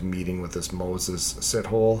she was meeting with this Moses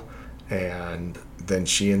Sithole, and then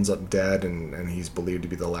she ends up dead, and he's believed to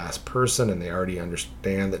be the last person, and they already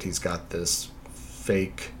understand that he's got this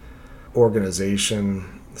fake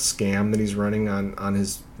organization scam that he's running on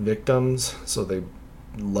his victims, so they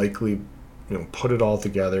likely put it all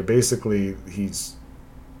together. Basically,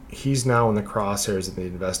 he's now in the crosshairs of the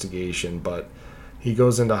investigation, but he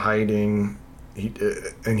goes into hiding.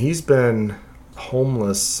 He's been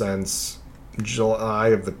homeless since July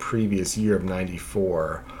of the previous year of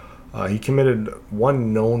 94. He committed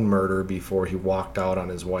one known murder before he walked out on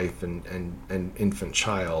his wife and infant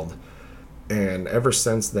child. And ever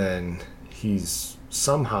since then, he's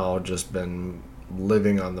somehow just been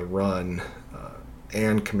living on the run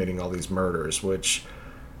and committing all these murders, which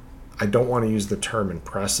I don't want to use the term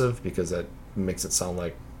impressive because that makes it sound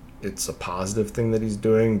like it's a positive thing that he's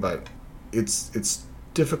doing, but it's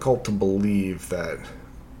difficult to believe that,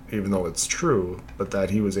 even though it's true, but that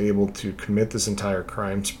he was able to commit this entire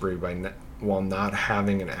crime spree while not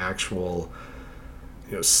having an actual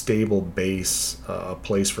stable base, a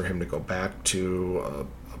place for him to go back to,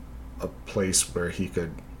 a place where he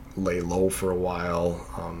could lay low for a while.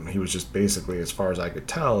 He was just basically, as far as I could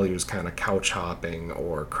tell, he was kind of couch hopping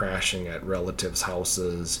or crashing at relatives'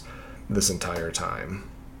 houses this entire time.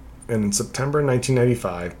 And in September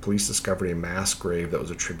 1995, police discovered a mass grave that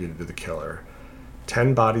was attributed to the killer.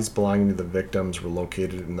 10 bodies belonging to the victims were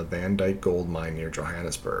located in the Van Dyke gold mine near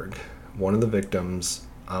Johannesburg. One of the victims,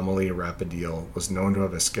 Amelie Rapidil, was known to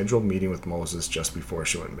have a scheduled meeting with Moses just before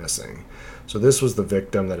she went missing. So this was the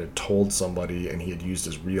victim that had told somebody, and he had used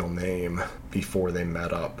his real name before they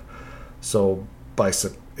met up. So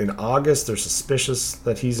in August, they're suspicious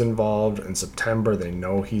that he's involved. In September, they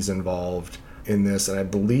know he's involved in this. And I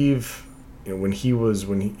believe when he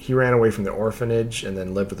ran away from the orphanage and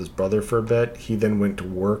then lived with his brother for a bit, he then went to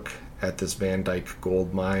work at this Van Dyke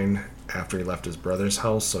gold mine after he left his brother's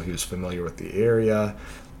house, so he was familiar with the area.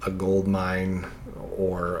 A gold mine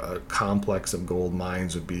or a complex of gold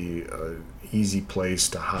mines would be an easy place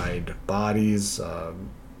to hide bodies,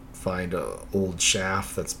 find an old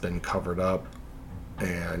shaft that's been covered up,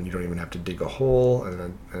 and you don't even have to dig a hole.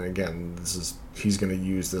 And again, he's going to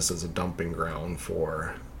use this as a dumping ground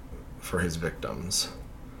for his victims.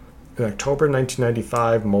 In October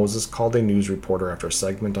 1995, Moses called a news reporter after a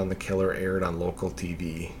segment on the killer aired on local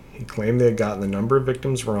TV. He claimed they had gotten the number of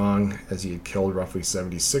victims wrong, as he had killed roughly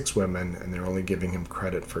 76 women, and they're only giving him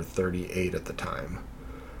credit for 38 at the time.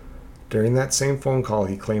 During that same phone call,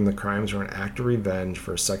 he claimed the crimes were an act of revenge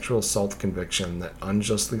for a sexual assault conviction that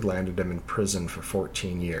unjustly landed him in prison for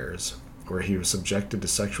 14 years, where he was subjected to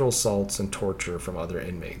sexual assaults and torture from other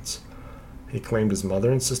inmates. He claimed his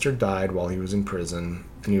mother and sister died while he was in prison,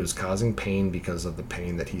 and he was causing pain because of the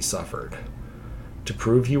pain that he suffered. To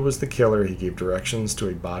prove he was the killer, he gave directions to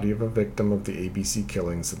a body of a victim of the ABC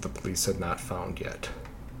killings that the police had not found yet.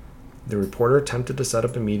 The reporter attempted to set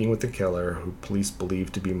up a meeting with the killer, who police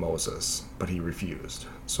believed to be Moses, but he refused.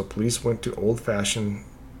 So police went to old-fashioned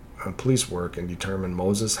police work and determined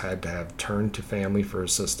Moses had to have turned to family for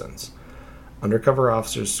assistance. Undercover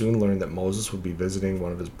officers soon learned that Moses would be visiting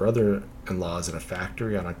one of his brother-in-laws at a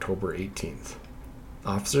factory on October 18th.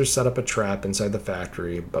 Officers set up a trap inside the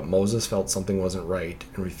factory, but Moses felt something wasn't right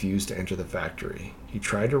and refused to enter the factory. He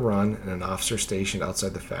tried to run, and an officer stationed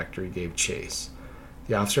outside the factory gave chase.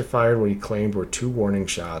 The officer fired what he claimed were 2 warning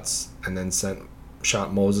shots and then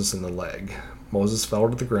shot Moses in the leg. Moses fell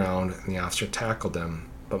to the ground, and the officer tackled him,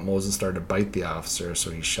 but Moses started to bite the officer, so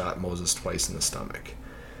he shot Moses twice in the stomach.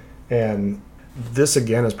 And this,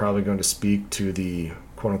 again, is probably going to speak to the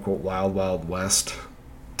quote-unquote Wild Wild West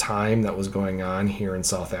time that was going on here in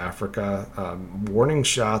South Africa. Warning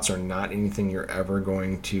shots are not anything you're ever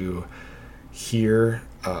going to hear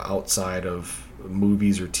outside of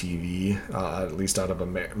movies or TV, at least out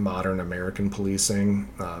of modern American policing.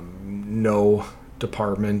 No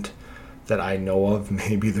department that I know of.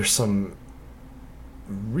 Maybe there's some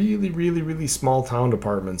really, really, really small town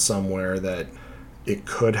department somewhere that it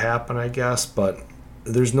could happen, I guess, but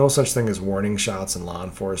there's no such thing as warning shots in law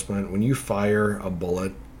enforcement. When you fire a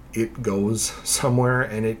bullet, it goes somewhere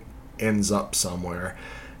and it ends up somewhere.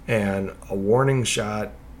 And a warning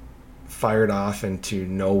shot fired off into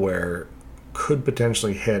nowhere could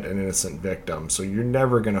potentially hit an innocent victim. So you're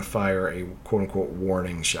never going to fire a quote-unquote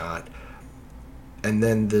warning shot. And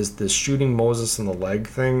then this shooting Moses in the leg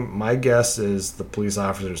thing, my guess is the police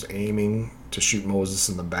officer's aiming to shoot Moses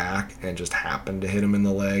in the back and just happened to hit him in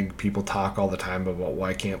the leg. People talk all the time about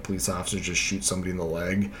why can't police officers just shoot somebody in the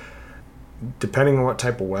leg. Depending on what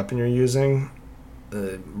type of weapon you're using,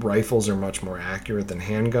 rifles are much more accurate than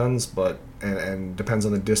handguns, but and depends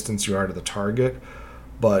on the distance you are to the target.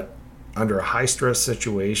 But under a high-stress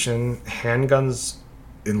situation, handguns,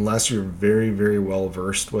 unless you're very, very well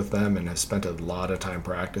versed with them and have spent a lot of time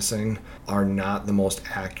practicing, are not the most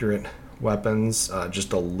accurate weapons.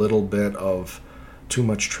 Just a little bit of too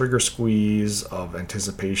much trigger squeeze, of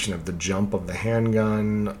anticipation of the jump of the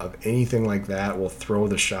handgun, of anything like that will throw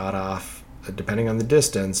the shot off, depending on the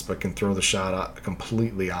distance, but can throw the shot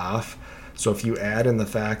completely off. So if you add in the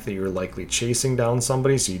fact that you're likely chasing down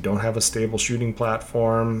somebody, so you don't have a stable shooting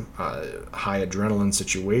platform, high adrenaline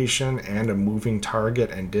situation, and a moving target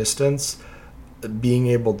and distance, being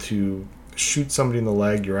able to shoot somebody in the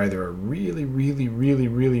leg, you're either a really, really, really,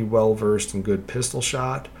 really well-versed and good pistol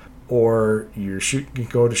shot, or you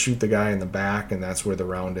go to shoot the guy in the back, and that's where the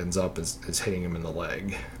round ends up, is hitting him in the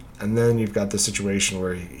leg. And then you've got the situation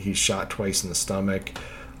where he's shot twice in the stomach.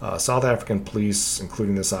 South African police,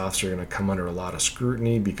 including this officer, are going to come under a lot of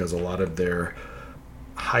scrutiny because a lot of their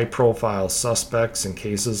high-profile suspects in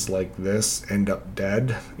cases like this end up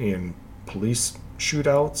dead in police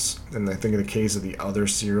shootouts. And I think of the case of the other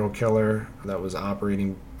serial killer that was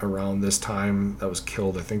operating around this time that was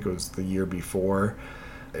killed, I think it was the year before.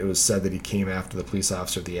 It was said that he came after the police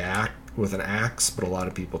officer with an axe, but a lot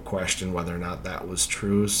of people questioned whether or not that was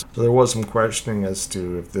true. So there was some questioning as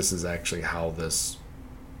to if this is actually how this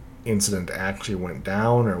incident actually went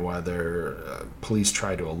down, or whether police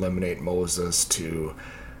tried to eliminate Moses to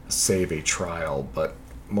save a trial. But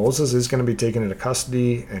Moses is going to be taken into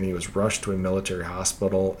custody, and he was rushed to a military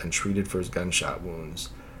hospital and treated for his gunshot wounds.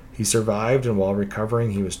 He survived, and while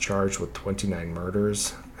recovering, he was charged with 29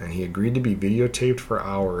 murders, and he agreed to be videotaped for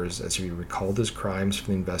hours as he recalled his crimes for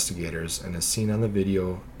the investigators and is seen on the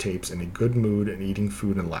videotapes in a good mood and eating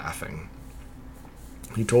food and laughing.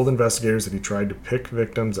 He told investigators that he tried to pick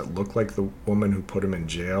victims that looked like the woman who put him in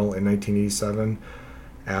jail in 1987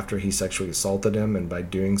 after he sexually assaulted him, and by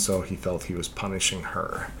doing so, he felt he was punishing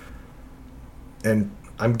her. And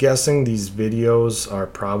I'm guessing these videos are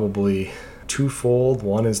probably twofold.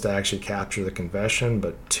 One is to actually capture the confession,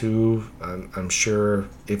 but two, I'm sure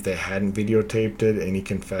if they hadn't videotaped it, any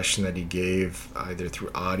confession that he gave, either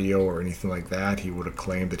through audio or anything like that, he would have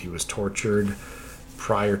claimed that he was tortured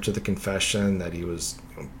prior to the confession, that he was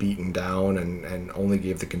beaten down, and only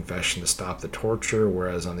gave the confession to stop the torture,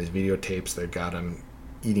 whereas on these videotapes they've got him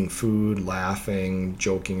eating food, laughing,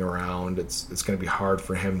 joking around. It's going to be hard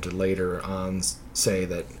for him to later on say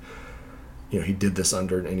that he did this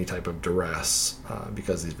under any type of duress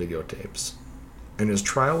because of these videotapes. And his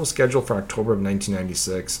trial was scheduled for October of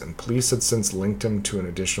 1996, and police had since linked him to an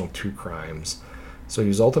additional 2 crimes. So he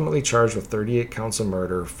was ultimately charged with 38 counts of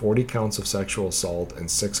murder, 40 counts of sexual assault,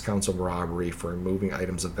 and 6 counts of robbery for removing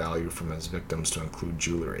items of value from his victims to include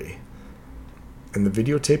jewelry. And the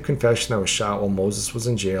videotape confession that was shot while Moses was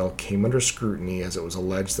in jail came under scrutiny, as it was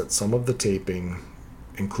alleged that some of the taping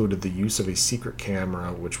included the use of a secret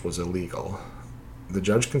camera, which was illegal. The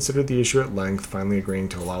judge considered the issue at length, finally agreeing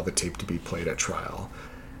to allow the tape to be played at trial.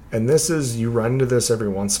 And you run into this every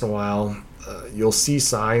once in a while. You'll see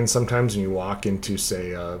signs sometimes when you walk into,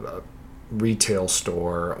 say, a retail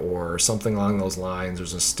store or something along those lines.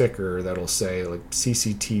 There's a sticker that'll say, like,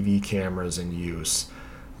 CCTV cameras in use.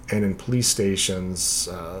 And in police stations,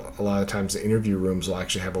 a lot of times the interview rooms will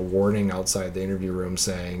actually have a warning outside the interview room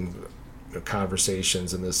saying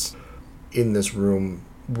conversations in this room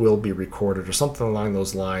will be recorded, or something along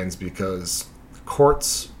those lines, because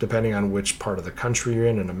courts, depending on which part of the country you're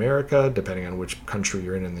in America, depending on which country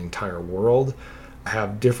you're in the entire world,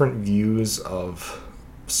 have different views of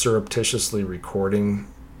surreptitiously recording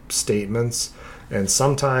statements. And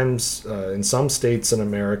sometimes in some states in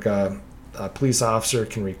America, a police officer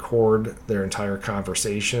can record their entire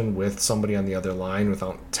conversation with somebody on the other line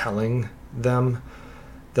without telling them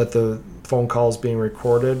that the phone call is being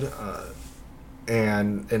recorded.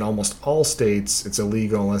 And in almost all states, it's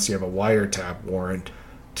illegal unless you have a wiretap warrant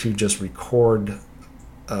to just record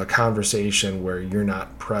a conversation where you're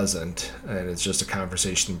not present and it's just a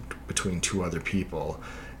conversation between 2 other people.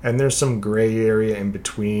 And there's some gray area in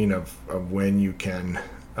between of when you can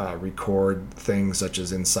record things, such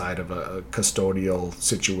as inside of a custodial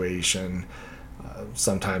situation.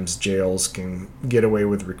 Sometimes jails can get away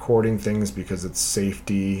with recording things because it's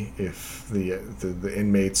safety if the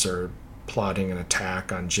inmates are plotting an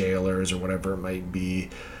attack on jailers or whatever it might be.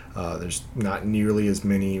 There's not nearly as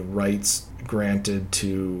many rights granted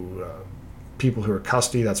to people who are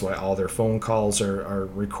custody. That's why all their phone calls are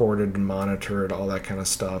recorded and monitored, all that kind of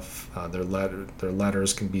stuff. Their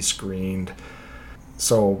letters can be screened.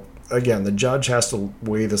 So again, the judge has to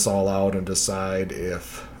weigh this all out and decide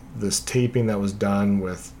if this taping that was done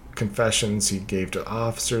with confessions he gave to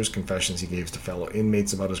officers, confessions he gave to fellow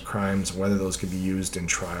inmates about his crimes, whether those could be used in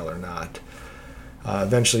trial or not.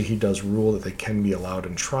 Eventually, he does rule that they can be allowed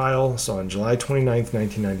in trial. So on July 29th,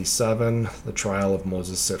 1997, the trial of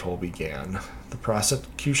Moses Sithole began. The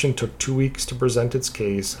prosecution took 2 weeks to present its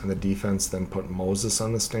case, and the defense then put Moses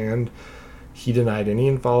on the stand. He denied any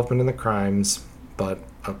involvement in the crimes, but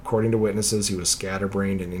according to witnesses, he was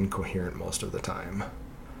scatterbrained and incoherent most of the time.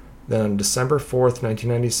 Then on December 4th,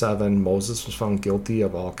 1997, Moses was found guilty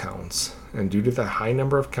of all counts. And due to the high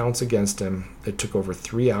number of counts against him, it took over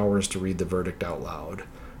 3 hours to read the verdict out loud.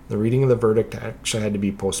 The reading of the verdict actually had to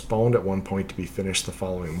be postponed at one point to be finished the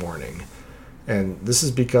following morning. And this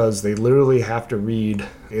is because they literally have to read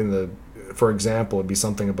for example, it'd be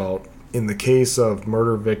something about, in the case of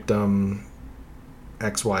murder victim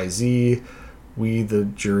XYZ, we, the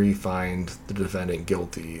jury, find the defendant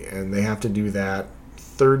guilty. And they have to do that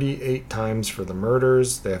 38 times for the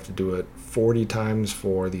murders. They have to do it 40 times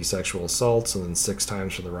for the sexual assaults, and then 6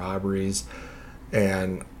 times for the robberies.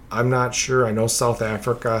 And I'm not sure. I know South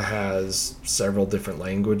Africa has several different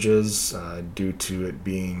languages due to it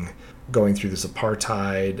going through this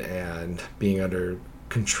apartheid and being under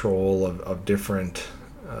control of different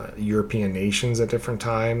European nations at different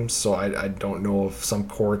times. So I don't know if some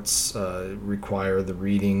courts require the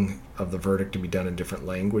reading of the verdict to be done in different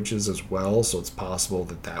languages as well. So it's possible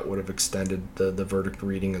that would have extended the verdict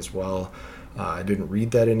reading as well. I didn't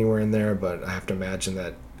read that anywhere in there, but I have to imagine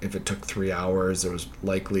that if it took 3 hours, there was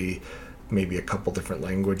likely maybe a couple different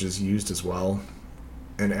languages used as well.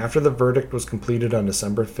 And after the verdict was completed on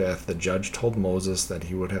December 5th, the judge told Moses that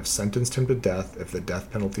he would have sentenced him to death if the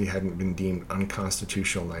death penalty hadn't been deemed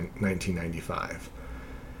unconstitutional in 1995.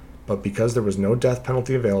 But because there was no death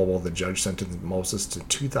penalty available, the judge sentenced Moses to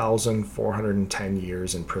 2,410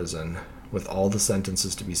 years in prison, with all the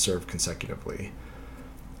sentences to be served consecutively.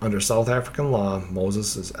 Under South African law,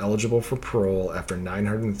 Moses is eligible for parole after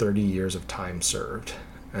 930 years of time served,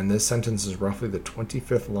 and this sentence is roughly the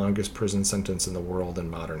 25th longest prison sentence in the world in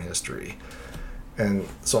modern history. And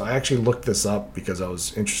so I actually looked this up because I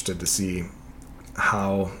was interested to see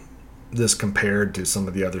how this compared to some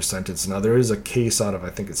of the other sentences. Now, there is a case out of, I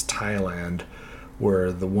think it's Thailand,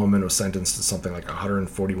 where the woman was sentenced to something like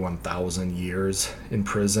 141,000 years in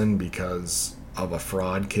prison because of a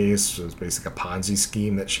fraud case. It was basically a Ponzi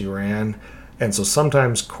scheme that she ran. And so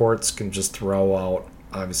sometimes courts can just throw out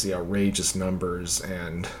obviously outrageous numbers,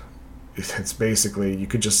 and it's basically, you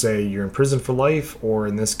could just say you're in prison for life, or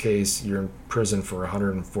in this case you're in prison for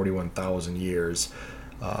 141,000 years,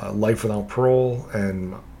 life without parole,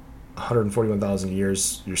 and 141,000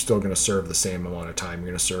 years you're still going to serve the same amount of time. You're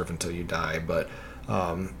going to serve until you die. But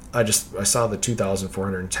I saw the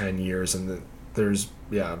 2,410 years, and there's,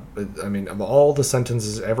 I mean, of all the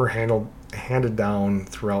sentences ever handed down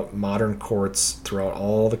throughout modern courts throughout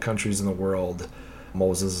all the countries in the world,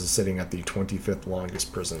 Moses is sitting at the 25th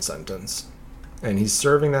longest prison sentence. And he's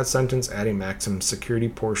serving that sentence at a maximum security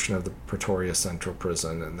portion of the Pretoria Central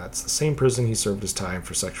Prison, and that's the same prison he served his time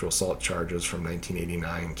for sexual assault charges from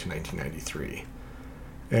 1989 to 1993.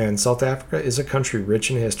 And South Africa is a country rich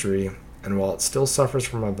in history, and while it still suffers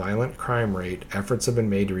from a violent crime rate, efforts have been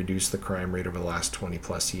made to reduce the crime rate over the last 20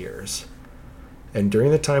 plus years. And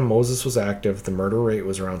during the time Moses was active, the murder rate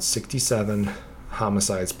was around 67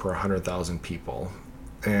 homicides per 100,000 people.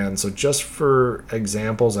 And so just for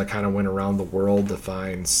examples, I kind of went around the world to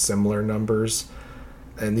find similar numbers,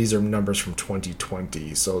 and these are numbers from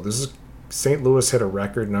 2020. So this is, St. Louis hit a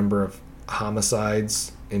record number of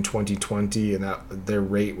homicides in 2020, and that their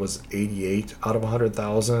rate was 88 out of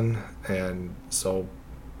 100,000. And so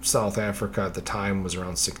South Africa at the time was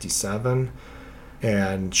around 67.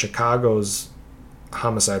 And Chicago's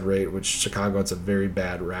homicide rate, which Chicago has a very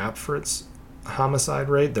bad rap for its homicide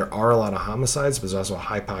rate. There are a lot of homicides, but there's also a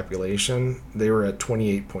high population. They were at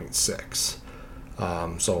 28.6.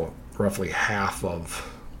 So roughly half of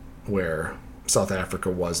where South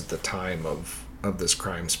Africa was at the time of this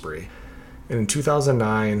crime spree. And in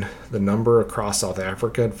 2009, the number across South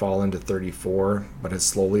Africa had fallen to 34, but has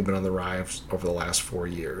slowly been on the rise over the last 4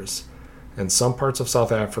 years. And some parts of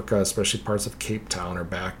South Africa, especially parts of Cape Town, are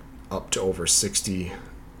back up to over 60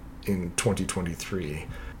 in 2023.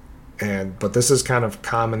 But this is kind of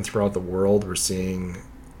common throughout the world. We're seeing,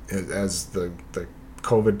 as the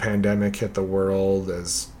COVID pandemic hit the world,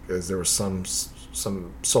 as there was some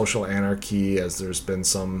social anarchy, as there's been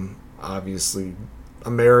some obviously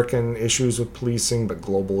American issues with policing, but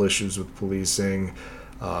global issues with policing.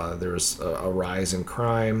 There's a rise in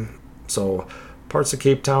crime. So parts of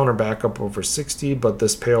Cape Town are back up over 60, but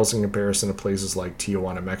this pales in comparison to places like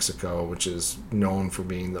Tijuana, Mexico, which is known for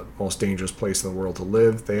being the most dangerous place in the world to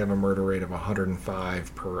live. They have a murder rate of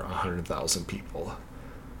 105 per 100,000 people.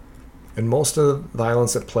 And most of the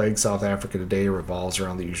violence that plagues South Africa today revolves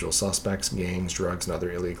around the usual suspects, gangs, drugs, and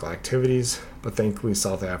other illegal activities. But thankfully,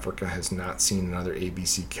 South Africa has not seen another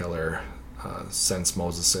ABC killer since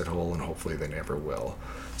Moses Sithole, and hopefully they never will.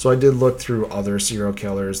 So I did look through other serial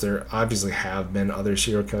killers. There obviously have been other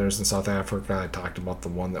serial killers in South Africa. I talked about the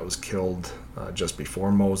one that was killed just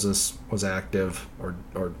before Moses was active, or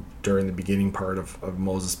during the beginning part of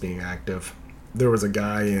Moses being active. There was a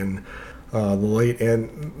guy in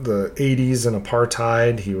the 80s in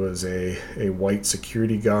apartheid. He was a white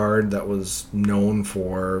security guard that was known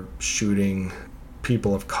for shooting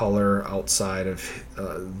people of color outside of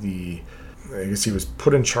I guess he was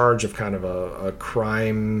put in charge of kind of a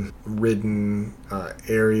crime-ridden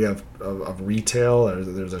area of retail.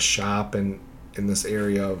 There's a shop in this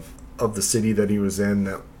area of the city that he was in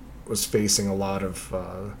that was facing a lot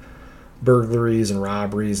of burglaries and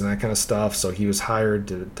robberies and that kind of stuff. So he was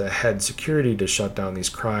hired to head security to shut down these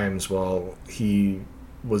crimes. Well, he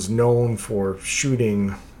was known for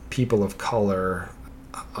shooting people of color.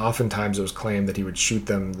 Oftentimes it was claimed that he would shoot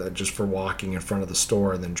them just for walking in front of the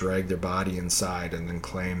store and then drag their body inside and then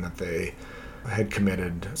claim that they had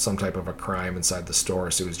committed some type of a crime inside the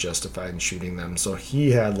store, so he was justified in shooting them. So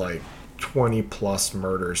he had like 20 plus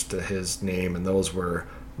murders to his name, and those were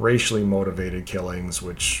racially motivated killings,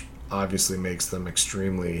 which obviously makes them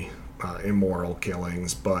extremely immoral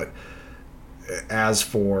killings. But as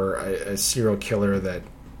for a serial killer that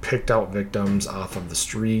picked out victims off of the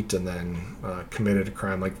street and then committed a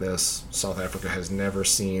crime like this. South Africa has never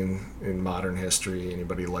seen in modern history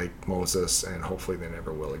anybody like Moses, and hopefully they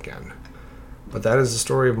never will again. But that is the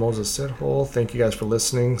story of Moses Sithole. Thank you guys for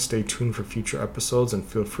listening. Stay tuned for future episodes, and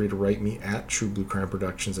feel free to write me at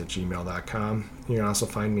truebluecrimeproductions@gmail.com. You can also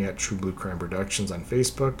find me at True Blue Crime Productions on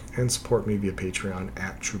Facebook and support me via Patreon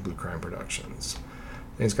at True Blue Crime Productions.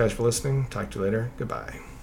 Thanks guys for listening. Talk to you later. Goodbye.